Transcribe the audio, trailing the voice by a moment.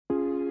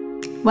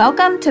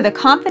Welcome to the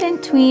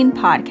Confident Tween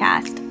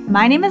podcast.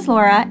 My name is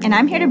Laura, and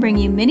I'm here to bring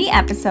you mini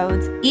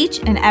episodes each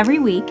and every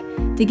week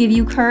to give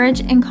you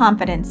courage and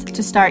confidence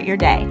to start your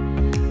day.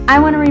 I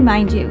want to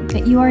remind you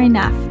that you are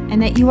enough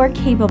and that you are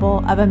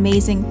capable of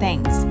amazing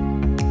things.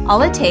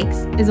 All it takes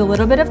is a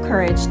little bit of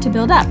courage to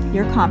build up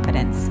your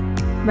confidence.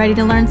 Ready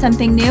to learn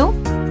something new?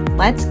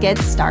 Let's get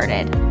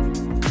started.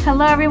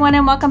 Hello, everyone,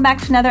 and welcome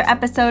back to another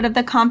episode of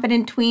the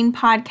Confident Tween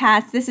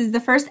podcast. This is the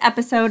first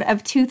episode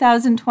of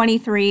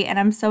 2023, and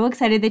I'm so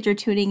excited that you're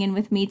tuning in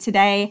with me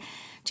today.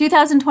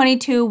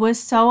 2022 was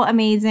so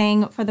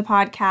amazing for the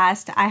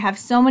podcast. I have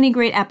so many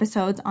great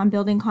episodes on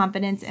building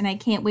confidence, and I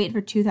can't wait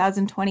for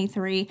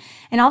 2023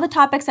 and all the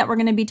topics that we're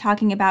going to be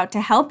talking about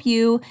to help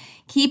you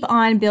keep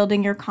on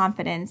building your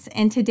confidence.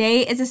 And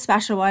today is a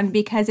special one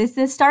because it's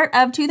the start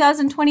of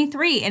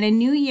 2023, and a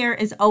new year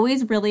is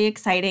always really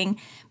exciting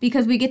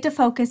because we get to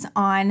focus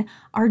on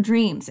our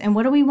dreams and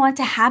what do we want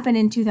to happen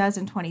in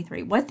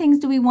 2023? What things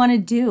do we want to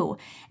do?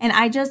 And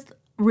I just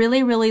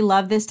really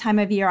love this time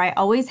of year. I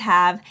always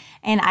have,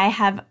 and I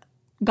have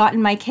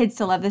gotten my kids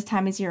to love this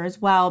time of year as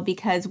well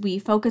because we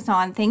focus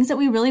on things that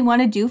we really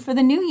want to do for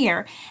the new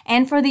year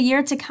and for the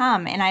year to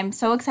come. And I'm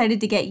so excited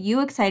to get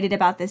you excited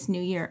about this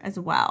new year as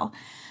well.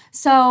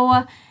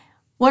 So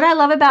what I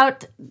love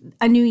about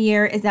a new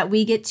year is that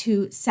we get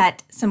to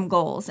set some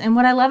goals. And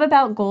what I love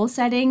about goal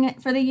setting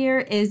for the year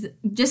is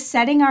just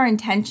setting our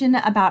intention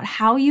about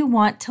how you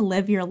want to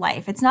live your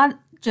life. It's not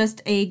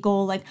just a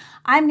goal like,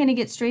 I'm going to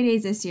get straight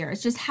A's this year.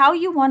 It's just how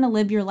you want to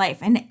live your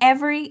life in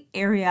every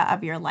area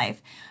of your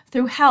life,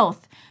 through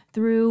health,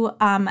 through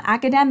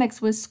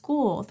academics, with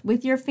school,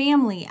 with your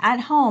family,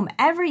 at home,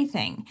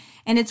 everything.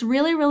 And it's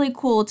really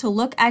cool to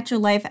look at your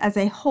life as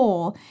a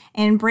whole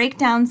and break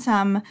down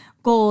some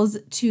goals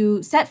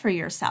to set for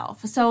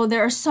yourself. So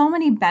there are so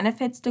many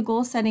benefits to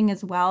goal setting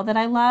as well that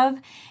I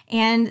love.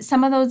 And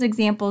some of those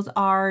examples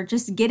are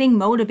just getting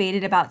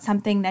motivated about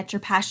something that you're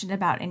passionate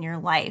about in your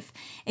life.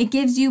 It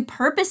gives you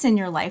purpose in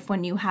your life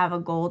when you have a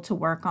goal to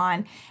work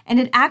on.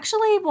 And it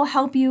actually will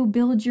help you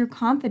build your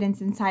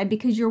confidence inside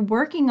because you're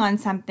working on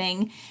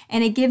something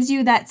and it gives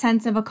you that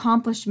sense of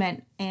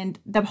accomplishment. And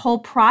the whole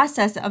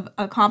process of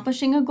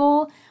accomplishing a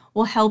goal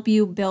will help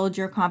you build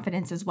your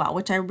confidence as well,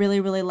 which I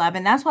really love.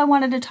 And that's why I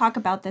wanted to talk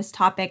about this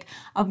topic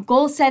of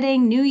goal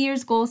setting, New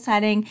Year's goal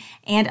setting,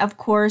 and of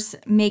course,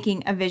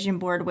 making a vision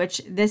board,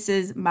 which this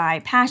is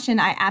my passion.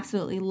 I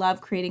absolutely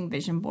love creating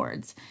vision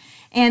boards.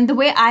 And the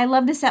way I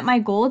love to set my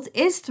goals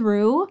is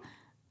through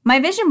my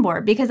vision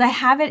board because I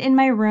have it in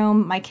my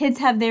room. My kids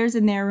have theirs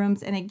in their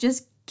rooms, and it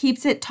just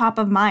keeps it top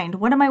of mind.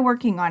 What am I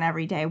working on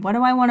every day? What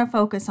do I want to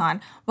focus on?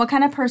 What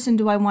kind of person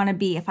do I want to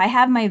be? If I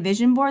have my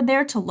vision board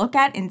there to look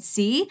at and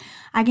see,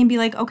 I can be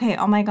like, okay,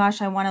 oh my gosh,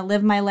 I want to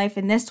live my life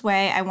in this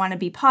way. I want to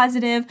be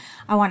positive.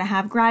 I want to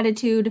have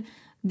gratitude.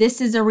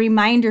 This is a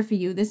reminder for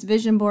you. This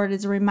vision board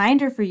is a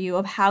reminder for you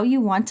of how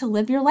you want to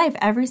live your life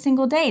every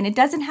single day. And it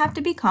doesn't have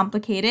to be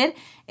complicated.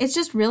 It's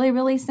just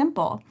really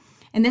simple.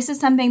 And this is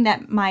something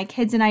that my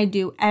kids and I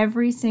do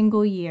every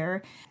single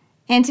year.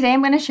 And today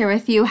I'm going to share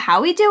with you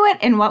how we do it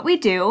and what we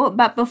do.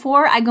 But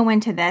before I go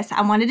into this,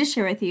 I wanted to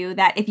share with you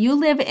that if you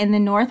live in the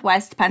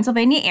Northwest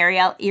Pennsylvania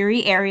area,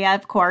 Erie area,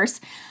 of course,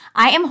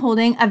 I am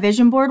holding a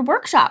vision board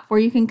workshop where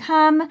you can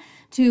come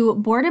to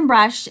Board and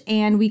Brush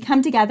and we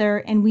come together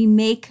and we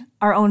make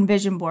our own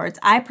vision boards.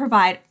 I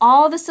provide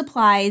all the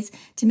supplies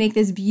to make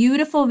this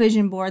beautiful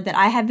vision board that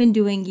I have been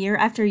doing year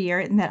after year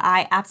and that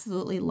I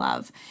absolutely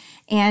love.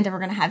 And we're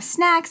going to have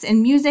snacks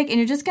and music, and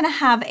you're just going to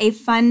have a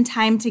fun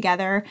time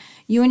together.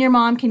 You and your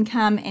mom can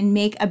come and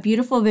make a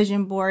beautiful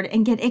vision board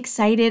and get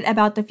excited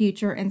about the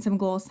future and some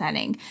goal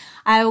setting.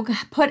 I will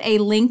put a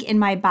link in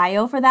my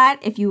bio for that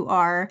if you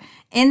are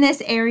in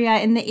this area,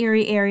 in the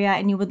Erie area,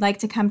 and you would like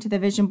to come to the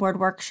vision board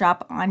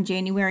workshop on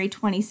January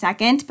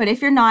 22nd. But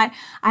if you're not,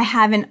 I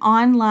have an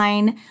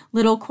online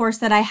little course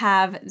that I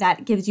have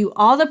that gives you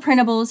all the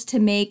printables to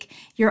make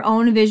your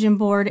own vision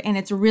board, and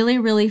it's a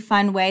really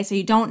fun way. So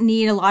you don't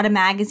need a lot of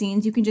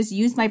magazines. You can just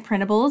use my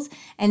printables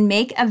and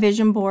make a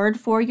vision board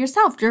for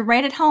yourself. You're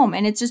right at home,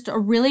 and it's just a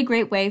really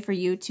great way for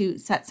you to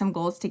set some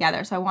goals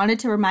together. So I wanted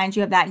to remind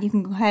you of that, and you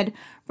can go ahead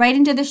right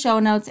into the show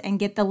notes and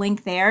get the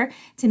link there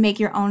to make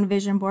your own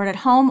vision board at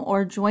home,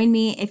 or join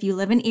me if you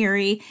live in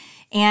Erie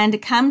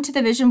and come to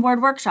the vision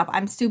board workshop.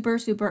 I'm super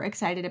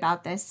excited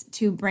about this,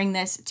 to bring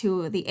this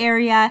to the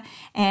area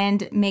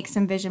and make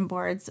some vision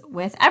boards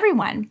with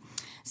everyone.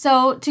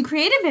 So to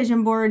create a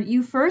vision board,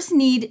 you first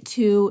need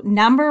to,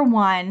 number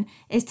one,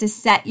 is to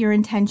set your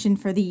intention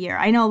for the year.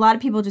 I know a lot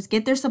of people just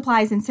get their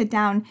supplies and sit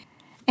down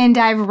and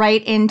dive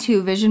right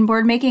into vision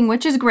board making,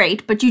 which is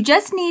great, but you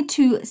just need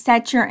to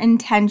set your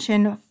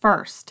intention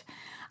first.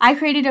 I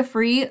created a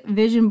free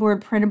vision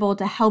board printable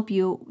to help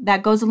you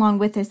that goes along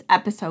with this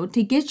episode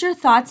to get your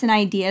thoughts and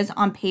ideas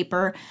on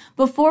paper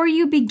before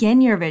you begin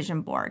your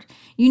vision board.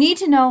 You need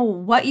to know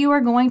what you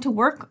are going to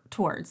work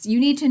towards. You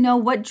need to know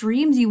what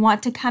dreams you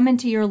want to come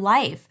into your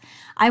life.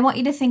 I want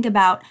you to think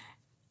about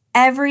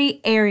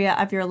every area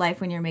of your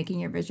life when you're making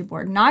your vision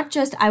board, not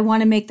just, I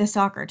want to make the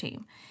soccer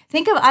team.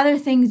 Think of other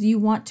things you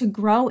want to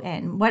grow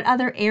in, what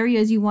other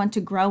areas you want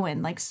to grow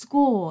in, like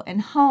school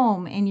and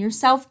home and your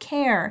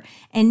self-care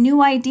and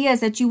new ideas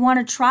that you want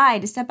to try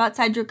to step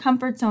outside your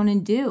comfort zone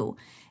and do.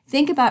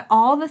 Think about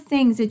all the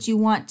things that you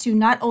want to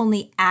not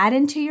only add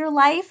into your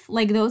life,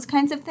 like those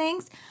kinds of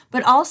things,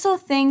 but also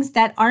things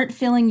that aren't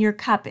filling your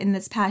cup in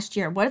this past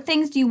year. What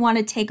things do you want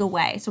to take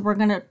away? So we're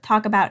going to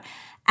talk about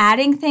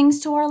adding things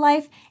to our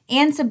life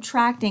and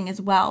subtracting as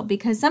well,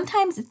 because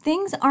sometimes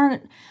things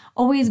aren't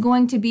always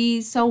going to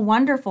be so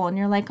wonderful. And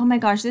you're like, oh my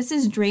gosh, this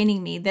is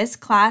draining me. This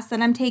class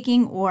that I'm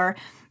taking or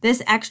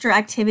this extra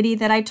activity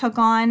that I took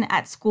on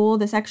at school,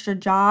 this extra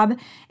job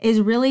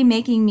is really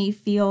making me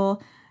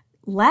feel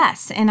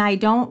less and I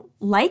don't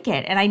like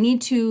it and I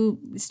need to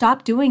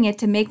stop doing it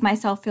to make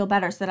myself feel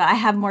better so that I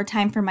have more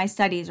time for my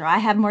studies or I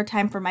have more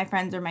time for my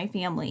friends or my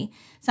family.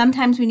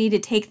 Sometimes we need to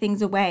take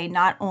things away,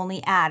 not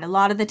only add. A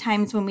lot of the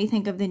times when we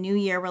think of the new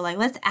year, we're like,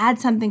 let's add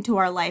something to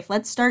our life.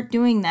 Let's start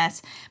doing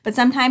this. But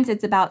sometimes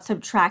it's about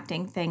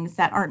subtracting things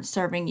that aren't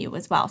serving you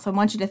as well. So I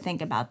want you to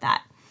think about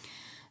that.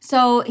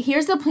 So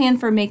here's the plan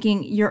for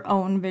making your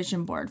own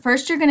vision board.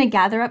 First, you're going to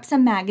gather up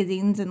some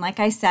magazines. And like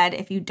I said,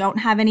 if you don't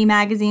have any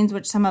magazines,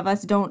 which some of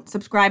us don't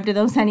subscribe to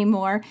those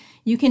anymore,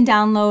 you can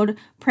download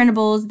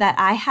printables that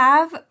I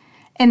have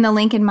in the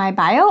link in my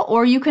bio,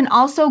 or you can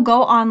also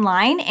go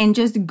online and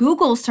just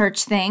Google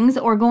search things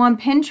or go on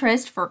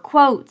Pinterest for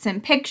quotes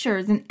and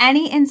pictures and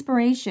any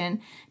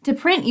inspiration to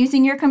print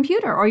using your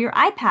computer or your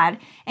iPad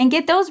and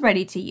get those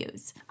ready to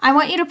use. I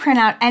want you to print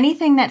out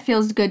anything that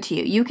feels good to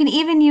you. You can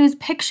even use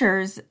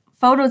pictures,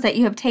 photos that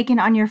you have taken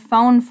on your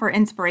phone for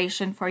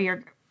inspiration for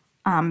your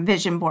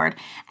vision board.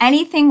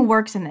 Anything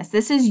works in this.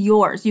 This is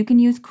yours. You can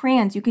use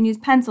crayons, you can use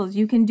pencils,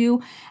 you can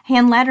do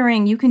hand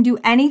lettering, you can do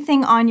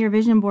anything on your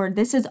vision board.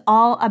 This is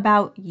all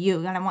about you,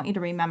 and I want you to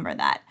remember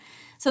that.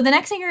 So the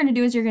next thing you're going to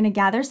do is you're going to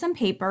gather some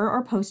paper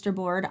or poster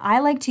board. I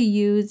like to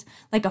use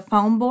like a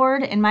foam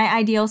board, and my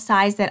ideal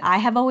size that I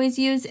have always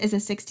used is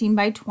a 16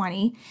 by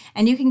 20,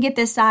 and you can get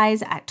this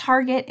size at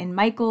Target and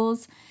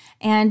Michael's.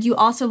 And you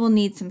also will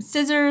need some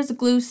scissors,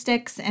 glue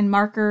sticks, and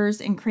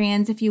markers and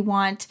crayons if you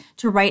want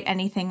to write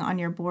anything on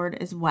your board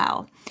as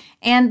well.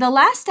 And the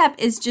last step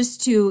is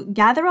just to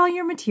gather all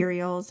your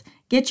materials,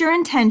 get your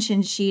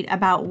intention sheet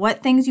about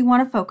what things you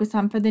want to focus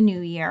on for the new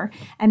year,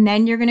 and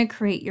then you're going to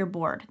create your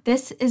board.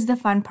 This is the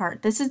fun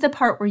part. This is the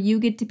part where you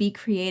get to be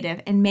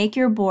creative and make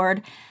your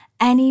board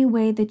any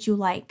way that you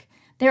like.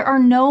 There are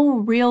no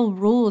real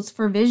rules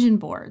for vision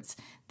boards.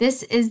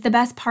 This is the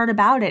best part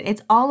about it.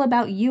 It's all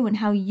about you and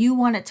how you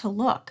want it to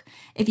look.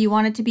 If you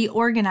want it to be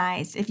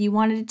organized, if you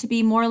wanted it to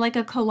be more like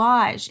a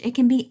collage, it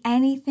can be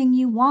anything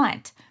you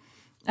want.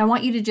 I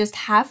want you to just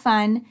have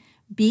fun,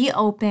 be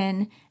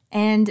open,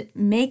 and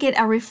make it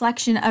a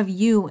reflection of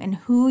you and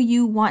who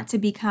you want to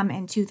become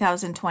in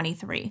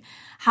 2023.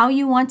 How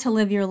you want to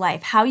live your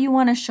life, how you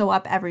want to show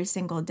up every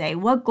single day.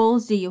 What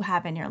goals do you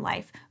have in your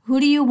life?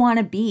 Who do you want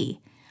to be?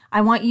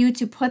 I want you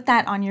to put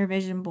that on your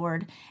vision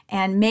board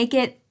and make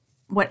it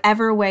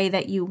whatever way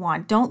that you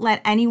want. Don't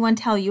let anyone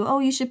tell you, oh,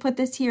 you should put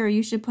this here, or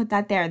you should put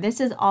that there. This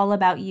is all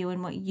about you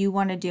and what you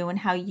want to do and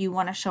how you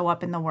want to show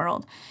up in the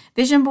world.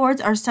 Vision boards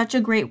are such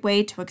a great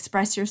way to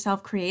express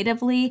yourself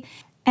creatively,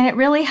 and it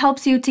really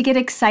helps you to get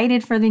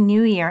excited for the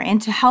new year and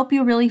to help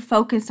you really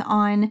focus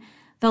on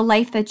the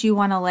life that you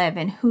want to live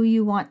and who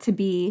you want to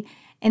be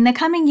in the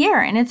coming year.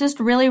 And it's just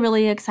really,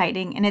 really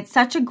exciting. And it's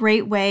such a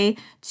great way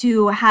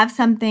to have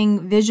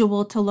something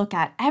visual to look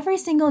at every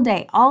single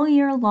day, all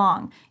year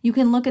long. You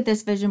can look at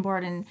this vision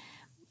board and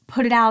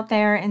put it out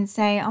there and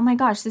say, oh my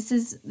gosh, this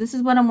is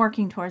what I'm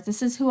working towards.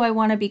 This is who I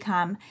want to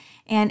become.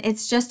 And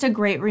it's just a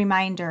great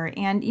reminder.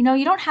 And you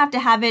don't have to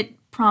have it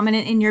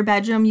prominent in your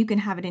bedroom. You can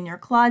have it in your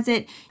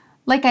closet.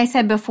 Like I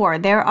said before,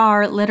 there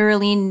are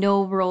literally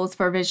no rules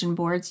for vision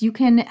boards. You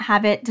can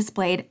have it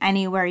displayed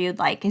anywhere you'd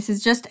like. This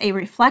is just a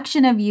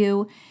reflection of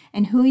you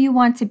and who you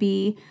want to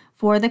be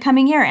for the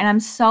coming year. And I'm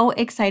so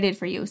excited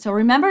for you. So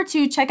remember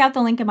to check out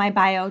the link in my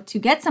bio to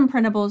get some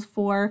printables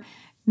for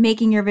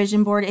making your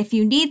vision board if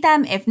you need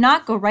them. If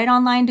not, go right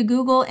online to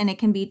Google and it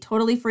can be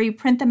totally free.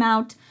 Print them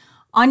out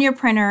on your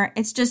printer.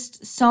 It's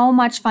just so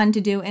much fun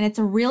to do, and it's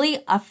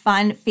really a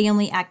fun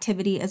family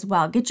activity as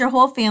well. Get your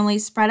whole family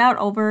spread out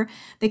over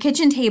the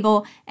kitchen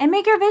table and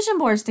make your vision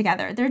boards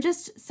together. They're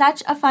just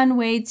such a fun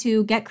way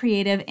to get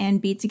creative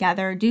and be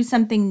together, do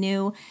something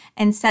new,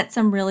 and set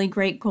some really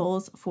great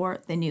goals for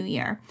the new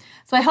year.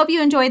 So I hope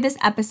you enjoyed this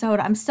episode.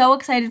 I'm so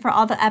excited for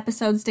all the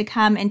episodes to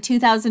come in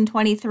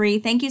 2023.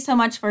 Thank you so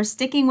much for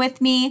sticking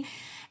with me.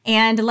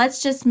 And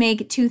let's just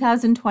make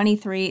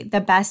 2023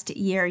 the best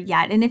year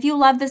yet. And if you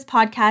love this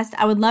podcast,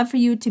 I would love for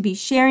you to be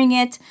sharing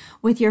it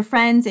with your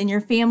friends and your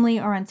family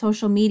or on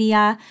social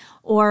media,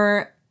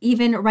 or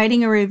even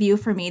writing a review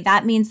for me.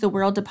 That means the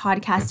world to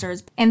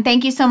podcasters. And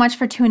thank you so much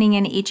for tuning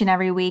in each and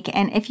every week.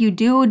 And if you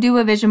do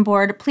a vision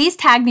board, please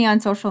tag me on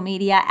social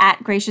media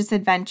at Gracious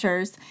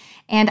Adventures.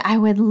 And I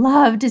would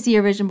love to see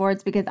your vision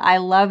boards because I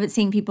love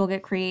seeing people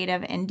get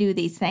creative and do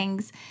these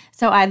things.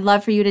 So I'd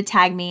love for you to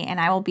tag me, and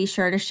I will be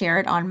sure to share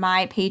it on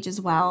my page as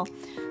well.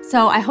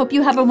 So I hope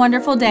you have a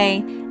wonderful day.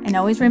 And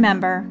always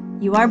remember,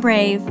 you are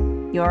brave,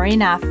 you're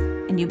enough,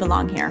 and you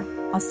belong here.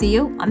 I'll see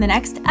you on the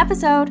next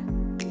episode.